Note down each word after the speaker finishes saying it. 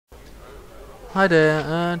Hi there,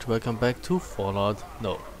 and welcome back to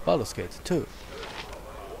Baldur's Gate 2.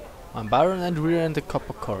 I'm Byron, and we're in the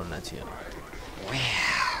Copper Coronet here. Well,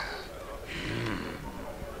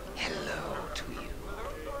 hello to you.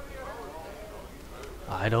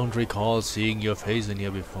 I don't recall seeing your face in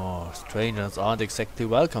here before. Strangers aren't exactly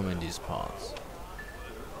welcome in these parts.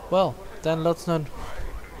 Well, then let's not...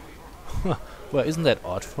 Well, isn't that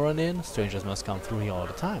odd for an inn? Strangers must come through here all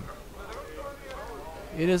the time.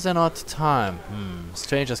 It is an odd time.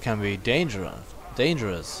 Strangers can be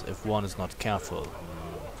dangerous if one is not careful.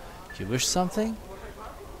 You wish something?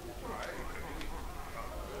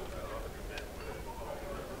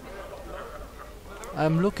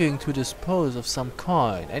 I'm looking to dispose of some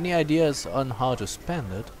coin. Any ideas on how to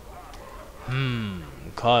spend it?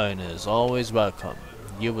 Coin is always welcome.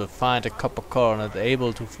 You will find a copper coronet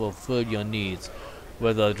able to fulfill your needs,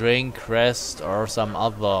 whether drink, rest, or some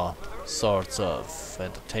other sorts of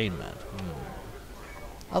entertainment.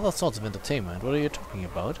 Other sorts of entertainment? What are you talking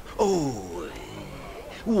about? Oh,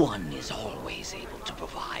 one is always able to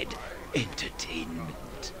provide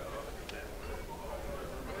entertainment.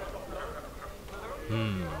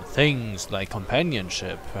 Things like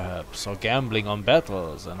companionship, perhaps, or gambling on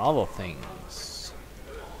battles and other things.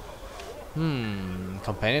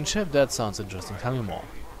 Companionship? That sounds interesting. Tell me more.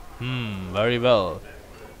 Very well.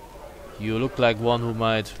 You look like one who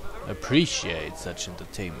might appreciate such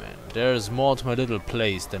entertainment. There is more to my little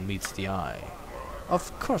place than meets the eye.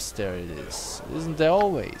 Of course there it is. Isn't there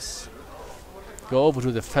always? Go over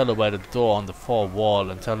to the fellow by the door on the far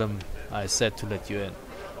wall and tell him I said to let you in.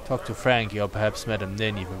 Talk to Frankie or perhaps Madame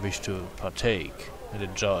Ninny if you wish to partake and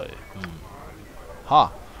enjoy.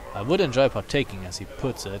 Ha! I would enjoy partaking, as he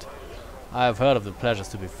puts it. I have heard of the pleasures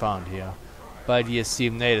to be found here. By the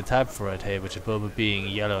esteemed native type for it, hey, which above it being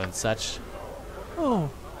yellow and such.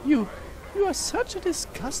 Oh, you are such a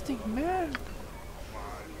disgusting man.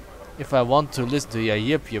 If I want to listen to your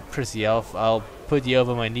yip, you prissy elf, I'll put you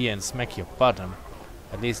over my knee and smack your bottom.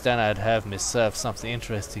 At least then I'd have myself something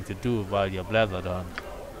interesting to do while you're blathered on.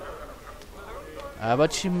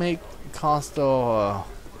 But she may cast a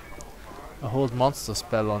hold monster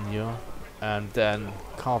spell on you, and then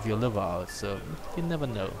carve your liver out, so you never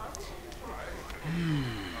know.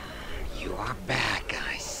 You are back,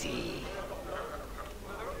 I see.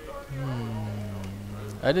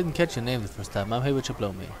 I didn't catch your name the first time. I'm here with you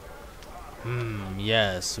blow me.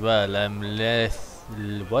 Yes, well, I'm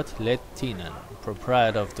Letinan,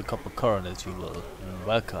 proprietor of the Copper Coronet, you will.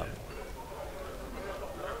 Welcome.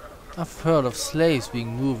 I've heard of slaves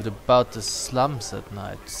being moved about the slums at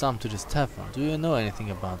night, some to this tavern. Do you know anything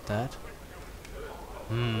about that?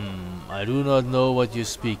 I do not know what you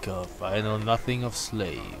speak of. I know nothing of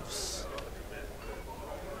slaves.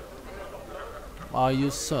 Are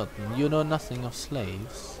you certain you know nothing of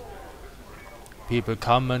slaves? People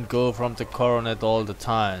come and go from the coronet all the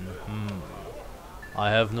time. I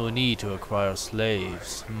have no need to acquire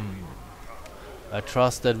slaves. I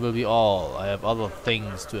trust that will be all. I have other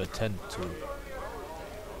things to attend to.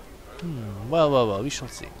 Well, we shall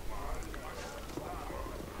see.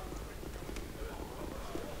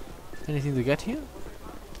 Anything to get here?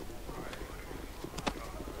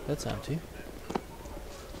 That's empty.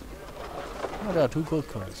 Oh, there are 2 gold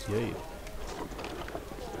coins. Yay.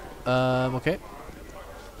 Okay.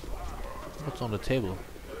 What's on the table?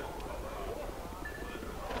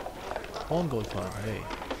 1 gold coin. Hey.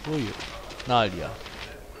 Who are you? Nadia.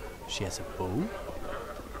 She has a bow?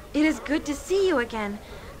 It is good to see you again.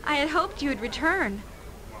 I had hoped you would return.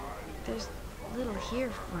 There's little here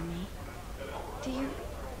for me. Do you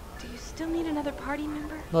still need another party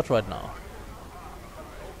member? Not right now.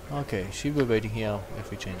 Okay, she'll be waiting here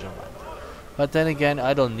if we change our mind. But then again,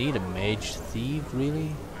 I don't need a mage thief,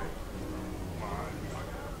 really.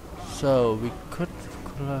 So, we could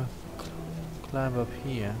climb up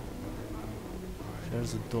here.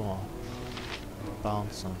 There's a door.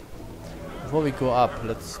 Bouncer. Before we go up,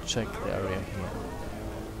 let's check the area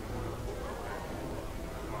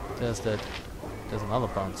here. There's another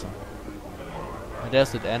bouncer. And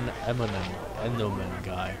there's that Enderman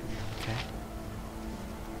guy. Okay.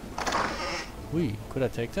 Could I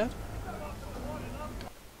take that?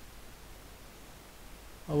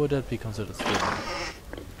 Or would that be considered stealing?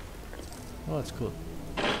 Oh, that's cool.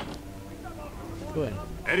 Go in.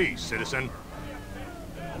 Eddie, citizen.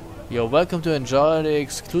 You're welcome to enjoy the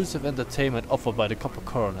exclusive entertainment offered by the Copper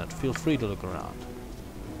Coronet. Feel free to look around.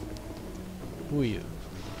 Who are you?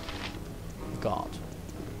 God.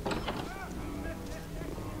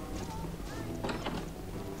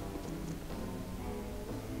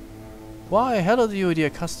 Why, hello to you, dear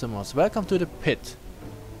customers. Welcome to the pit.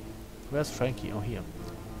 Where's Frankie? Oh, here.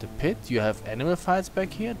 The pit? You have animal fights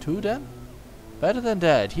back here too then? Better than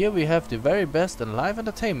that, here we have the very best in live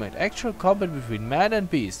entertainment. Actual combat between man and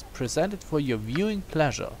beast, presented for your viewing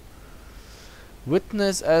pleasure.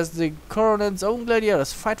 Witness as the coronet's own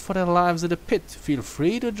gladiators fight for their lives in the pit. Feel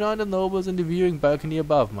free to join the nobles in the viewing balcony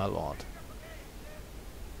above, my lord.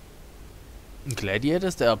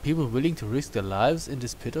 Gladiators? There are people willing to risk their lives in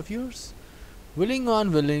this pit of yours? Willing or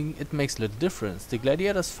unwilling, it makes little difference. The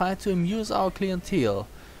gladiators fight to amuse our clientele.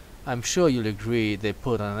 I'm sure you'll agree they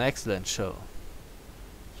put on an excellent show.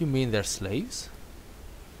 You mean they're slaves?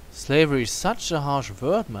 Slavery is such a harsh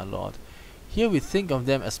word, my lord. Here we think of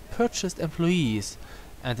them as purchased employees,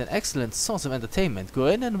 and an excellent source of entertainment. Go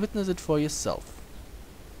in and witness it for yourself.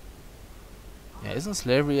 Yeah, isn't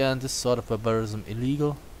slavery and this sort of barbarism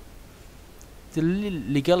illegal? The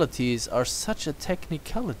legalities are such a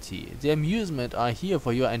technicality. The amusement are here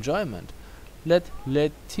for your enjoyment. Let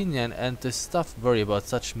Latinian and the stuff worry about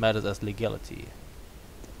such matters as legality.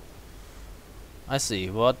 I see.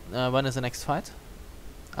 When is the next fight?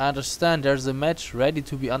 I understand there's a match ready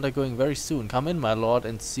to be undergoing very soon. Come in, my lord,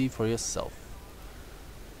 and see for yourself.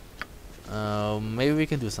 Maybe we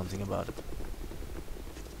can do something about it.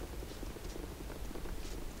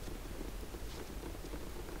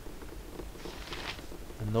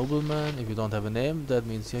 A nobleman, if you don't have a name, that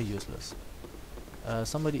means you're useless.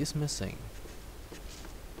 Somebody is missing.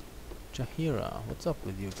 Jahira, what's up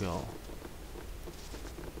with you, girl?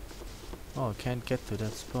 Oh, can't get to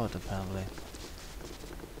that spot apparently.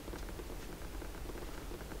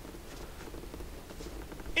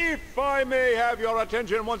 If I may have your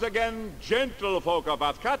attention once again, gentlefolk of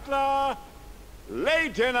Athkatla,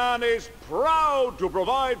 Leitinan is proud to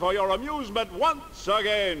provide for your amusement once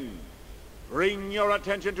again. Bring your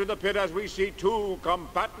attention to the pit as we see two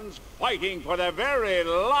combatants fighting for their very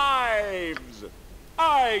lives.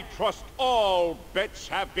 I trust all bets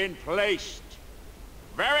have been placed.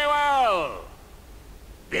 Very well.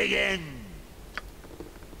 Begin.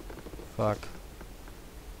 Fuck.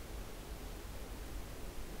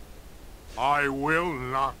 I will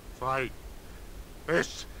not fight.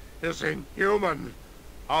 This is inhuman.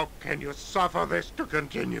 How can you suffer this to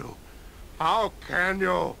continue? How can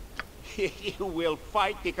you? You will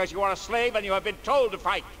fight because you are a slave and you have been told to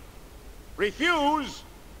fight. Refuse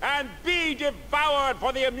and be devoured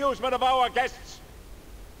for the amusement of our guests.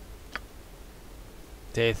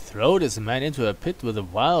 They throw this man into a pit with a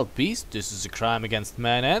wild beast? This is a crime against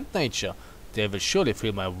man and nature. They will surely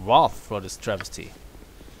feel my wrath for this travesty.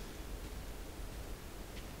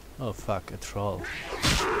 Oh fuck, a troll.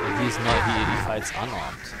 And he's not, he fights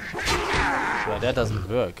unarmed. Well, that doesn't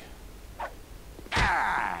work.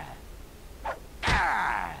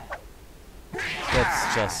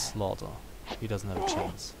 That's just slaughter. He doesn't have a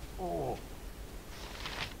chance.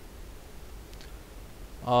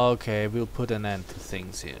 Okay, we'll put an end to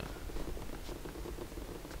things here.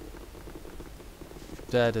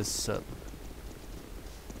 That is certain.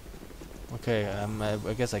 Okay,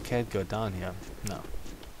 I guess I can't go down here. No.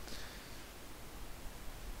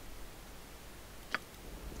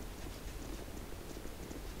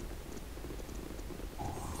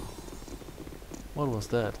 What was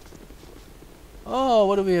that? Oh,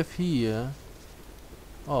 what do we have here?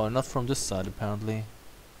 Oh, not from this side apparently.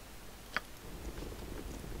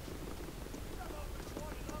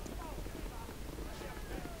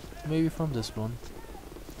 Maybe from this one.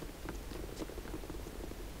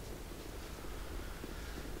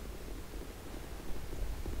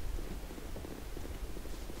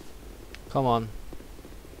 Come on.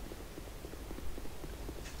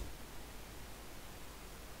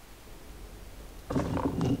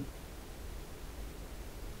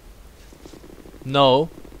 No.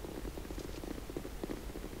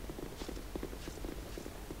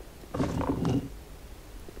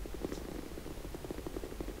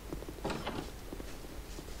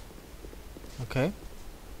 Okay.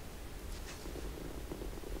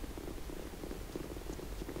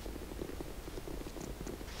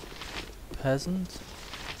 Peasant,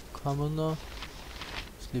 commoner,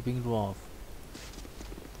 sleeping dwarf.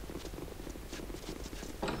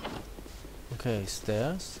 Okay,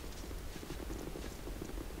 stairs.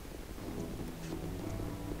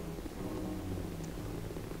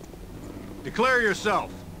 Declare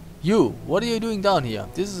yourself. You, what are you doing down here?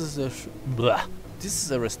 This is a This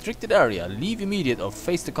is a restricted area. Leave immediate or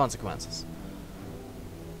face the consequences.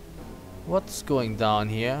 What's going down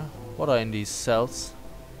here? What are in these cells?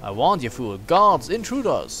 I warned you, fool. Guards,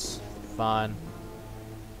 intruders. Fine.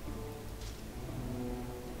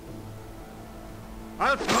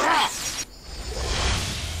 I'll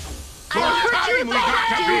time we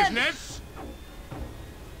got to business.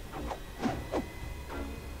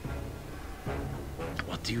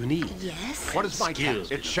 What do you need? Yes? What is my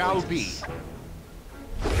task? It shall be.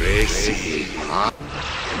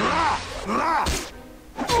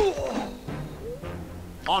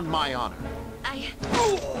 On my honor. I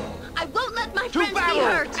won't let my To friends be battle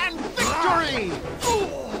hurt! and victory!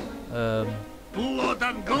 Blood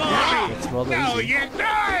and glory! It's rather Now easy. you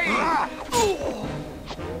die!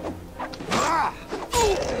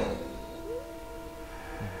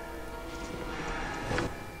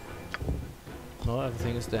 No,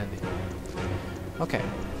 everything is dandy. Okay.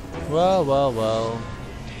 Well, well, well.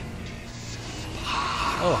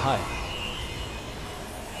 Oh, hi.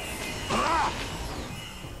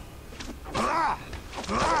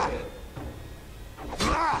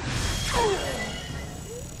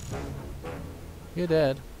 You're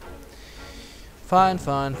dead. Fine,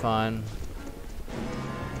 fine, fine.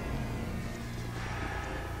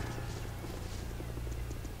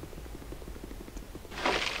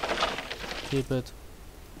 Keep it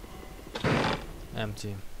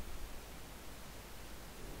empty.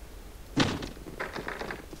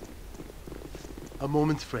 A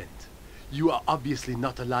moment, friend. You are obviously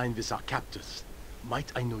not aligned with our captors.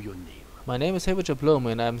 Might I know your name? My name is Hewitt Bloom,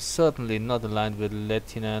 and I'm certainly not aligned with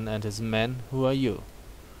Letinan and his men. Who are you?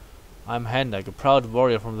 I'm Hendak, a proud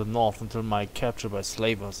warrior from the north until my capture by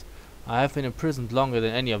slavers. I have been imprisoned longer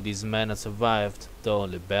than any of these men and survived, though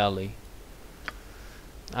only barely.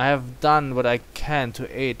 I have done what I can to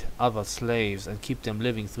aid other slaves and keep them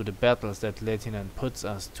living through the battles that Letinan puts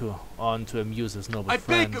us on to amuse his noble friends.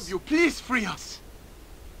 I beg of you, please free us!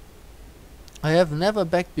 I have never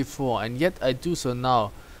begged before, and yet I do so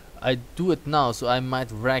now. I do it now so I might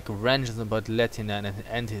wreak vengeance about Letinan and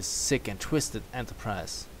end his sick and twisted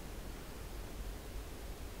enterprise.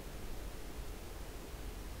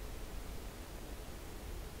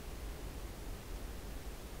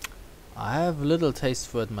 I have little taste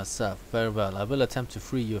for it myself. Very well, I will attempt to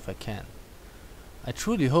free you if I can. I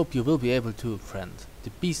truly hope you will be able to, friend.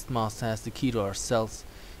 The Beastmaster has the key to our cells.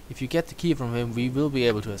 If you get the key from him, we will be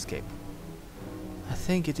able to escape. I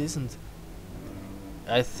think it's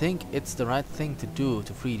the right thing to do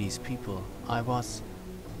to free these people. I was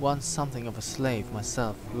once something of a slave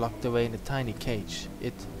myself, locked away in a tiny cage.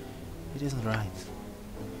 It isn't right.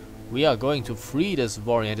 We are going to free this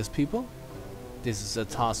warrior and his people? This is a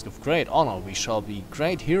task of great honor. We shall be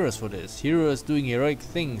great heroes for this. Heroes doing heroic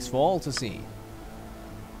things for all to see.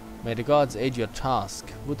 May the gods aid your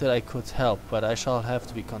task. Would that I could help, but I shall have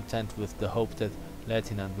to be content with the hope that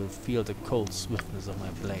Letinan will feel the cold swiftness of my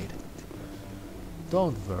blade.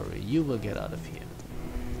 Don't worry, you will get out of here.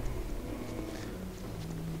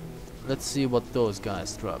 Let's see what those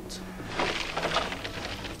guys dropped.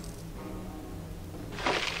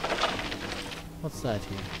 What's that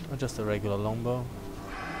here? Oh, just a regular longbow.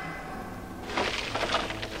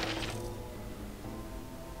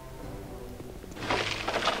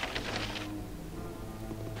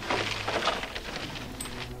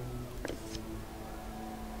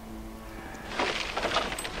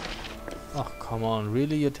 Oh, come on,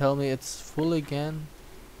 really? You tell me it's full again?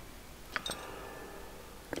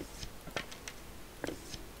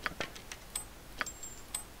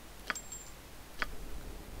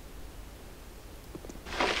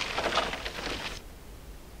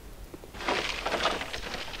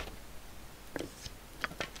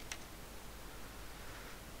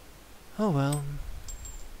 Oh well.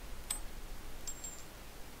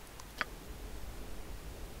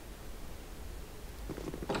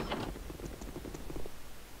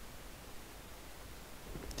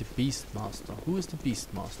 The Beastmaster. Who is the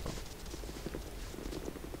Beastmaster?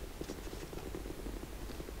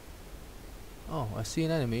 Oh, I see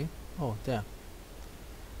an enemy. Oh, there.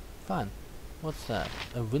 Fine. What's that?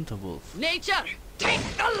 A winter wolf. Nature, take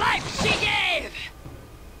the life she gave!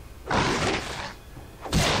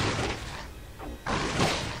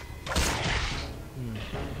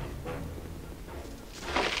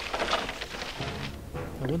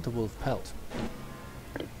 A winter wolf pelt.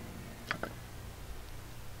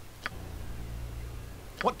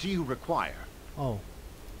 What do you require? Oh.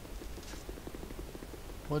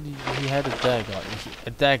 What? He had a dagger.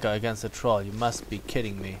 A dagger against a troll. You must be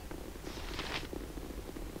kidding me.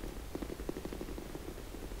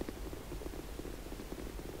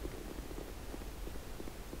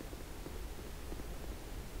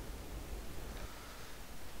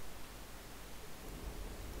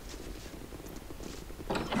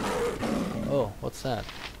 Oh, what's that?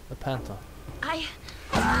 A panther. I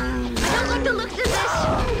don't like the looks of this!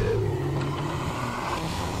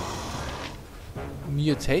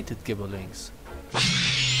 Mutated gibberlings.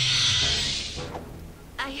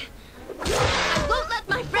 I won't let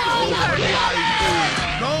my friends be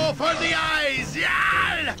hurt! Go for the eyes!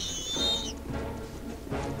 Yeah!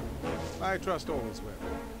 I trust all is well.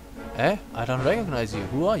 Eh? I don't recognize you.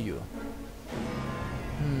 Who are you?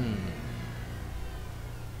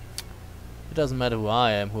 It doesn't matter who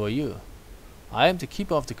I am, who are you? I am the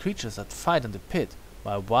keeper of the creatures that fight in the pit.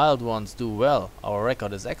 My wild ones do well. Our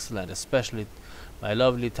record is excellent, especially my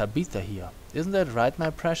lovely Tabitha here. Isn't that right,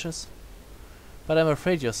 my precious? But I'm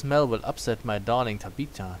afraid your smell will upset my darling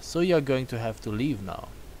Tabitha, so you're going to have to leave now.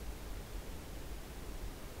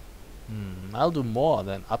 I'll do more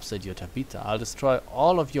than upset your Tabitha. I'll destroy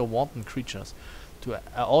all of your wanton creatures to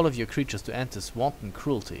end this wanton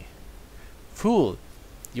cruelty. Fool!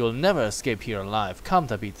 You'll never escape here alive. Come,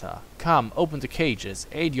 Tabitha. Come, open the cages.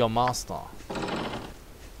 Aid your master.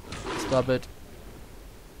 Stop it.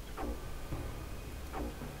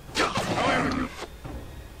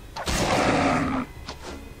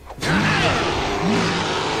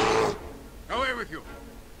 Away with you!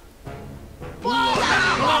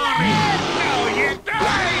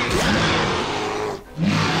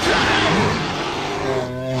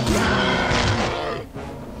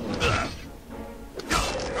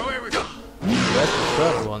 Where's the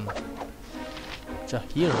third one?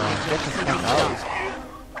 Jahira, get the fuck out.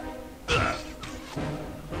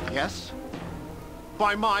 Yes?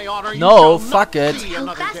 By my honor, No, you shall fuck not it. see Go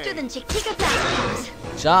another faster day. than Chick-Tica flies.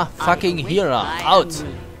 Ja fucking Hira, out!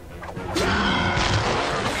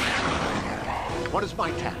 What is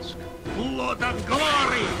my task? Blood and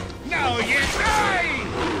glory! Now you die!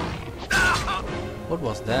 What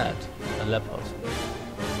was that? A leopard.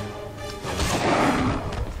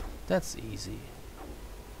 That's easy.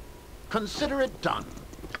 Consider it done.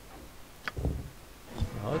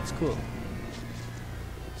 Oh, it's cool.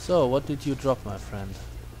 So, what did you drop, my friend?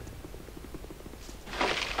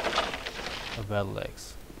 A battle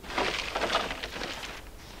axe.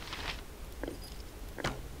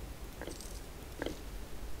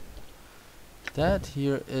 That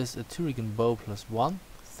here is a Turrican bow +1.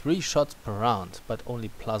 3 shots per round, but only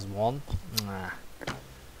 +1. Nah.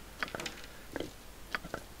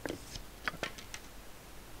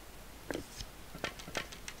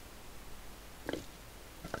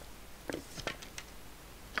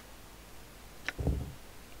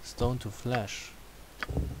 Stone to flesh.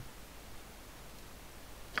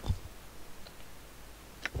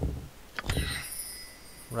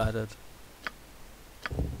 Right it.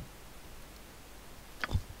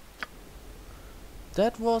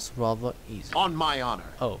 That was rather easy. On my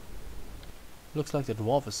honor. Oh. Looks like the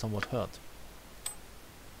dwarf is somewhat hurt.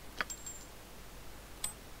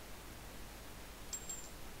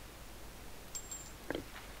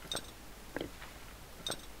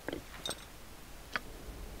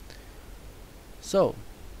 So,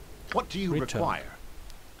 What do you Return. require?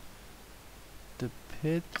 the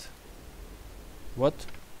pit. What?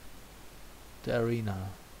 The arena.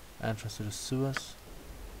 Entrance to the sewers.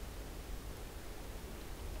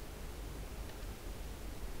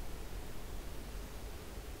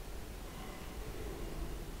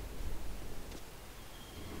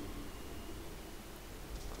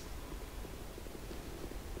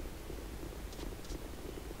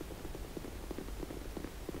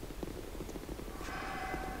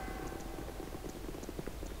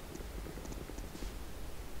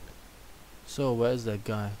 So, where is that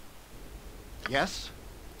guy? Yes?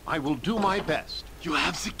 I will do my best. You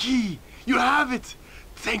have the key! You have it!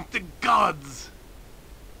 Thank the gods!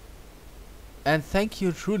 And thank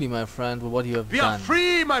you truly, my friend, for what you have We done. are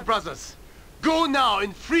free, my brothers! Go now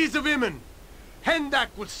and free the women! Hendak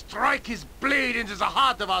will strike his blade into the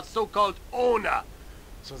heart of our so-called owner,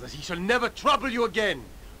 so that he shall never trouble you again.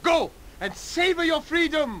 Go and savor your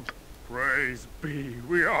freedom! Praise be,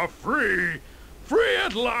 we are free! Free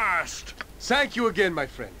at last! Thank you again, my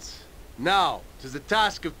friends. Now, to the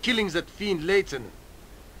task of killing that fiend Leighton.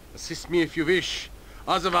 Assist me if you wish.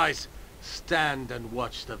 Otherwise, stand and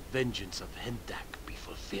watch the vengeance of Hendak be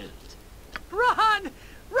fulfilled. Run!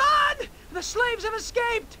 Run! The slaves have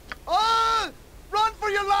escaped! Ah! Run for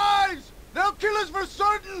your lives! They'll kill us for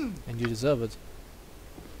certain! And you deserve it.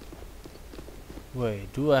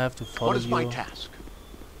 Wait, do I have to follow What is you? my task?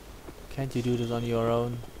 Can't you do this on your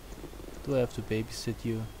own? Do I have to babysit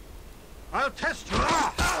you? I'll test you!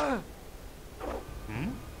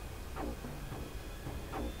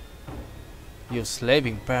 You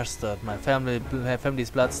slaving bastard! My family's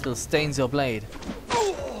blood still stains your blade.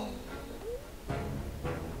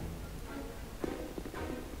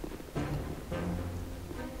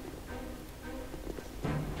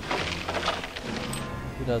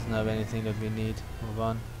 He doesn't have anything that we need. Move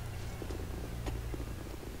on.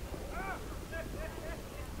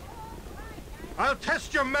 I'll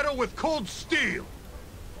test your metal with cold steel!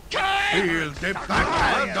 Kill Feel the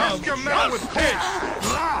backhand of justice!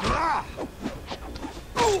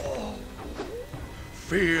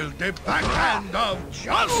 Feel the backhand of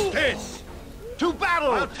justice! To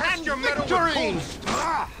battle test and your mettle with victory!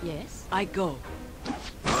 cold Yes, I go.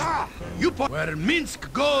 Where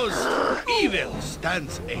Minsk goes, evil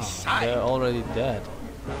stands aside. They're already dead.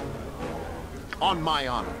 On my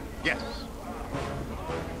honor, yes.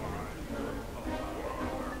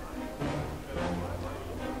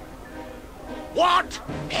 What?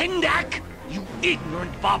 Hendak? You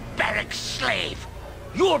ignorant, barbaric slave!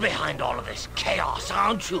 You're behind all of this chaos,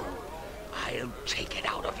 aren't you? I'll take it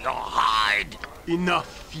out of your hide! Enough,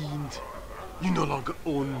 fiend. You no longer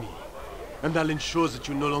own me. And I'll ensure that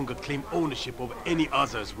you no longer claim ownership over any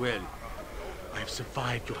other as well. I have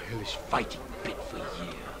survived your hellish fighting bit for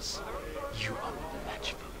years. You are no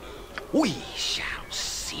match for me. We shall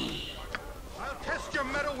see. I'll test your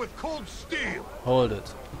metal with cold steel. Hold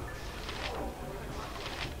it.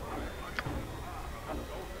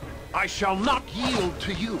 I shall not yield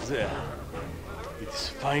to you. There. It is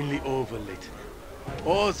finally over, Leighton.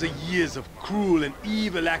 All the years of cruel and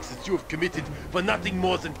evil acts that you have committed for nothing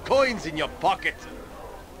more than coins in your pocket.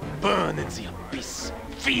 Burn in the abyss,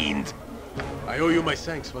 fiend! I owe you my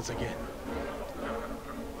thanks once again.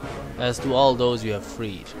 As to all those you have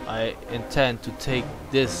freed, I intend to take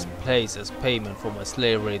this place as payment for my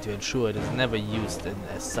slavery to ensure it is never used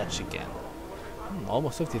as such again.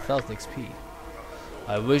 Almost 50,000 XP.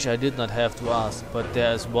 I wish I did not have to ask, but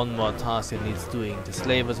there is one more task that needs doing. The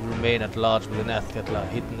slavers remain at large with an Athkatla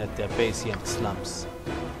hidden at their base here in the slums.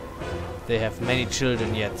 They have many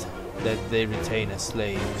children yet that they retain as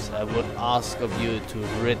slaves. I would ask of you to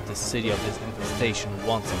rid the city of this infestation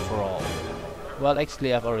once and for all. Well,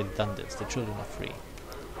 actually I've already done this. The children are free.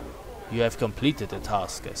 You have completed the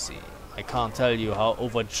task, I see. I can't tell you how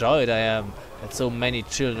overjoyed I am that so many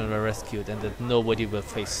children were rescued and that nobody will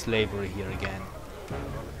face slavery here again.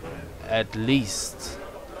 At least...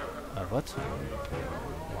 what?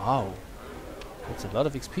 Wow. That's a lot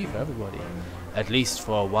of XP for everybody. At least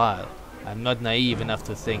for a while. I'm not naive enough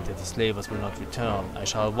to think that the slavers will not return. I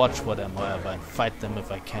shall watch for them, however, and fight them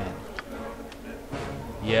if I can.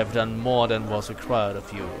 You have done more than was required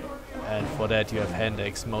of you, and for that you have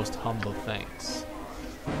Hendrik's most humble thanks.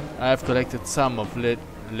 I have collected some of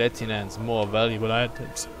Lieutenant's more valuable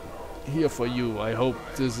items. Here for you. I hope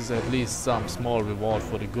this is at least some small reward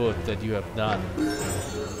for the good that you have done.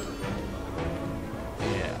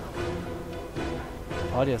 Yeah.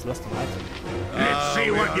 Party has lost an item. Let's see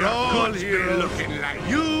what your goods be looking like.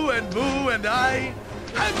 You and Boo and I,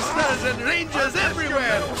 hamsters and rangers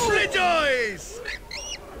everywhere, rejoice!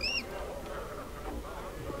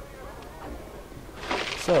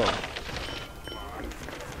 So.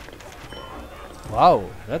 Wow,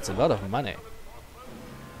 that's a lot of money.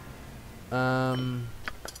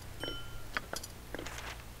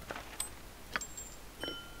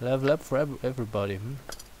 Level up for everybody.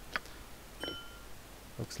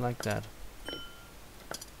 Looks like that.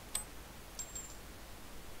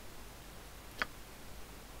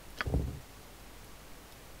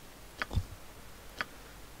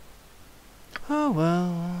 Oh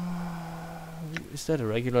well. Is that a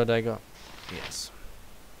regular dagger? Yes.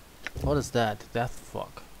 What is that? Death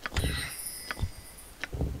fog.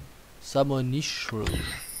 Samonishru.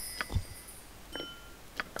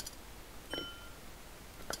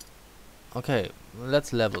 Okay,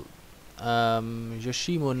 let's level.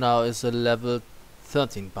 Yoshimo now is a level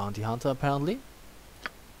 13 bounty hunter apparently.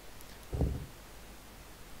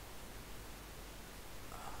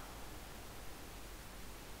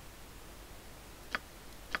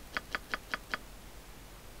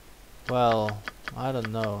 Well, I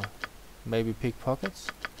don't know. Maybe pickpockets?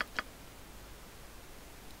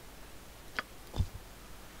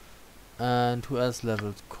 And who else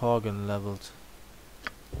leveled? Corgan leveled.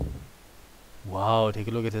 Wow, take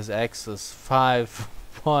a look at his axes. 5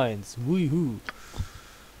 points. Woohoo!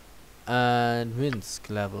 And Minsk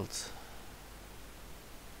leveled.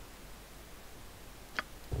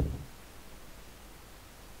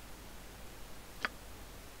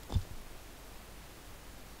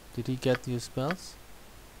 Did he get new spells?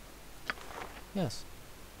 Yes.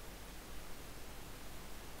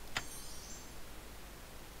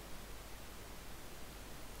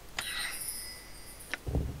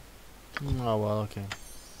 Oh well, okay.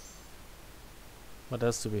 What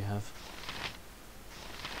else do we have?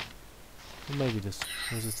 Well, maybe this.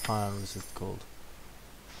 Resist fire, resist cold.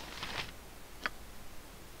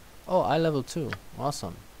 Oh, I level 2.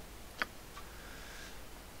 Awesome.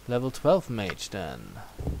 Level 12 mage then.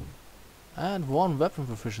 And 1 weapon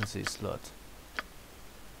proficiency slot.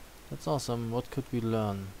 That's awesome. What could we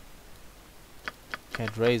learn?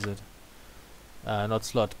 Can't raise it. Not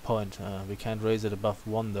slot, point. We can't raise it above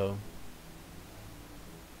 1 though.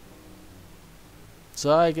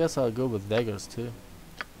 So I guess I'll go with daggers too.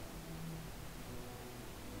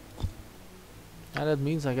 And that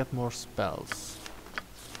means I get more spells.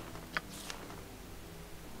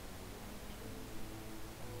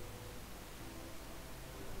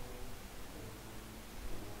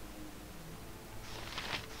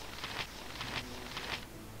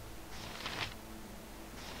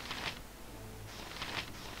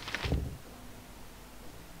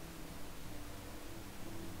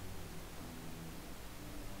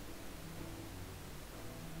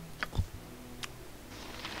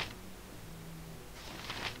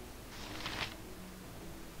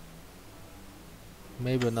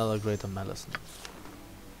 Maybe another greater medicine.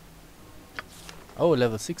 Oh,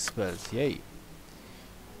 level 6 spells, yay.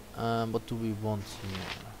 What do we want here?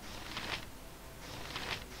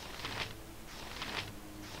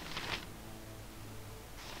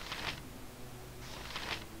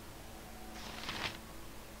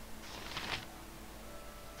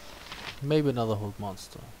 Maybe another hold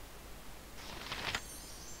monster.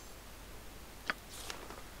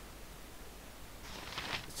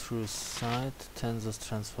 True Sight, Tensor's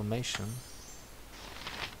Transformation,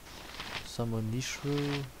 Summon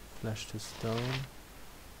Nishru, Flash to Stone,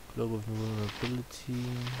 Globe of Vulnerability.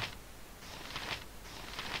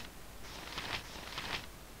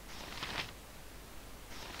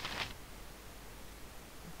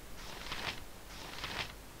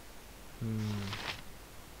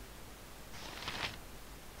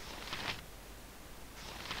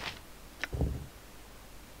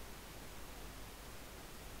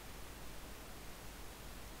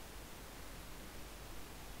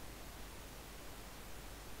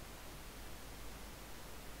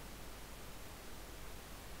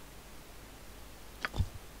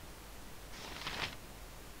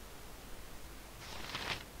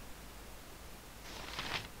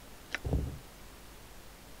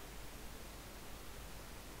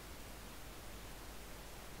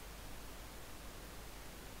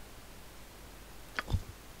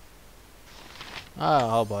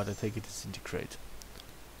 How about I take it disintegrate?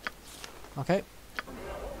 Okay.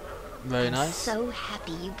 Very I'm nice. so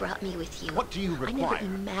happy you brought me with you. What do you I never require?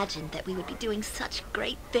 imagined that we would be doing such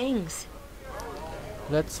great things.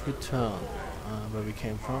 Let's return where we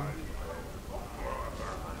came from.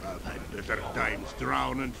 I've had better times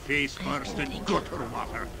drown and face first in gutter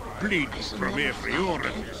water, bleeding from every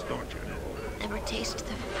orifice, don't you know? Never taste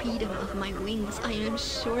the freedom of my wings. I am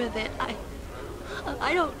sure that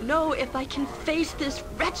I don't know if I can face this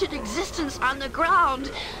wretched existence on the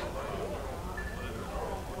ground.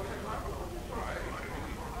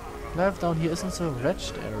 Life down here isn't so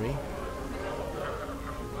wretched, Ari.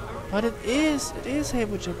 But it is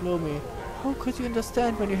Haywood Jablomi. How could you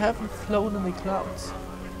understand when you haven't flown in the clouds?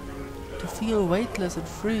 To feel weightless and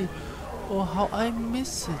free. Oh, how I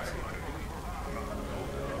miss it.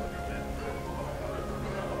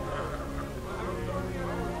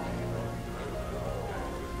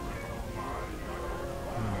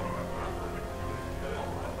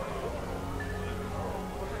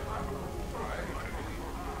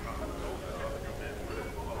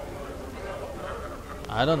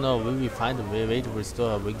 I don't know, will we find a way to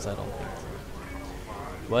restore our wings? I don't think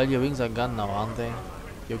so. Well, your wings are gone now, aren't they?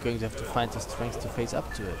 You're going to have to find the strength to face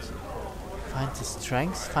up to it. Find the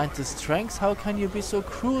strength? Find the strength? How can you be so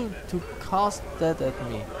cruel to cast that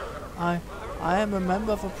at me? I am a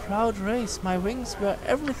member of a proud race. My wings were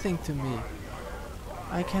everything to me.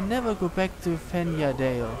 I can never go back to Fenya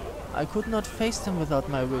Dale. I could not face them without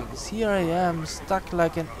my wings. Here I am, stuck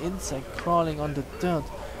like an insect crawling on the dirt.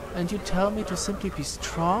 And you tell me to simply be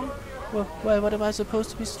strong? Well, what am I supposed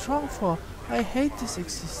to be strong for? I hate this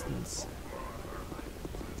existence.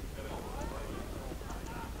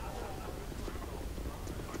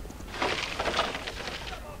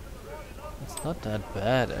 It's not that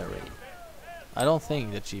bad, Ari. I don't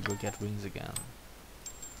think that she will get wings again.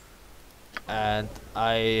 And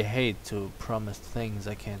I hate to promise things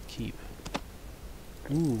I can't keep.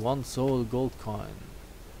 Ooh, 1 soul gold coin.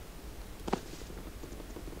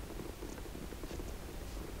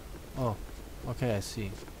 Oh, okay, I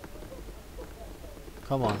see.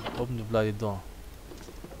 Come on, open the bloody door.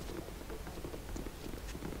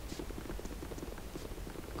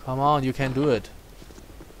 Come on, you can do it.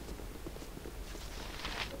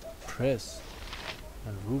 Press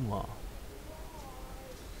and rumor.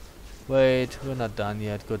 Wait, we're not done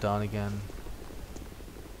yet. Go down again.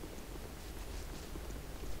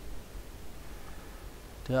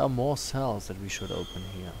 There are more cells that we should open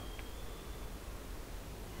here.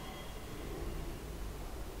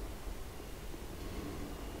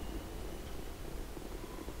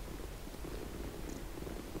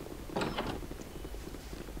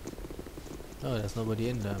 Oh, there's nobody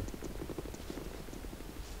in there.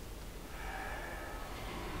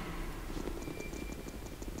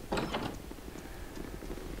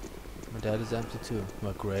 My dad is empty too.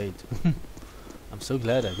 Well, great. I'm so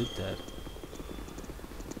glad I did that.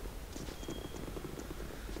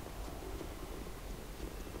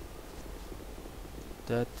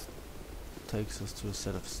 That takes us to a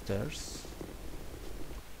set of stairs.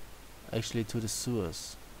 Actually, to the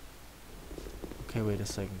sewers. Okay, wait a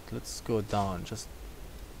second. Let's go down just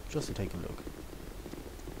to take a look.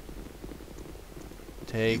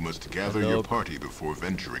 You must gather your party before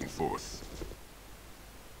venturing forth.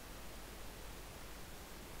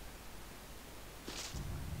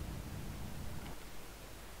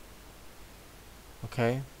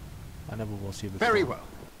 Okay. I never was here before. Very well.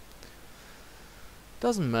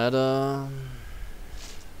 Doesn't matter.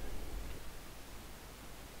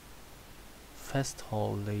 Fest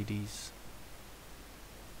hall ladies.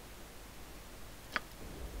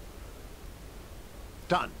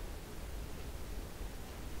 Done.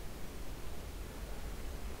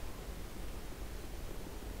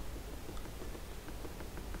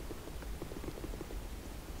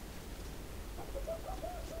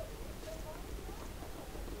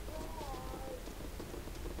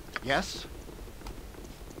 Yes?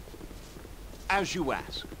 As you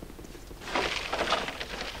ask.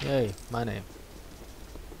 Yay, my name.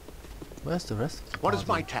 Where's the rest of the What is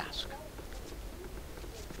party? my task?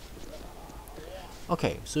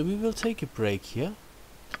 Okay, so we will take a break here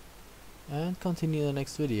and continue the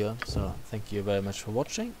next video. So thank you very much for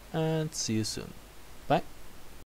watching and see you soon.